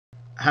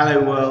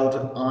Hello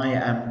world, I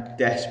am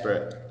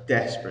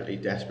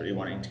desperately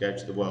wanting to go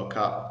to the World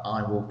Cup.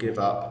 I will give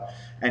up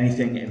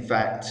anything. In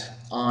fact,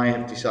 I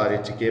have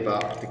decided to give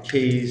up the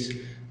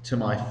keys to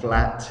my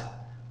flat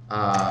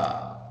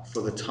for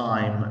the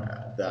time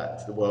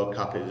that the World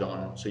Cup is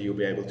on, so you'll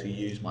be able to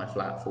use my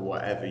flat for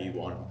whatever you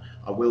want.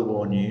 I will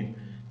warn you,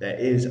 there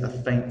is a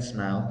faint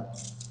smell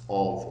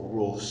of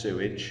raw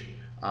sewage,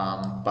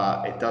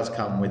 but it does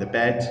come with a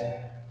bed,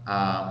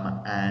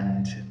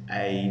 and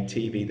a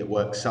TV that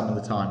works some of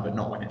the time, but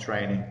not when it's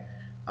raining.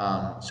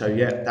 So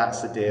yeah,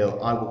 that's the deal.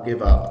 I will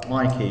give up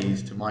my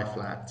keys to my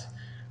flat.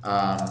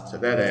 So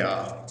there they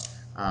are,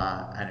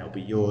 and it'll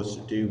be yours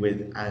to do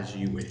with as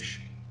you wish.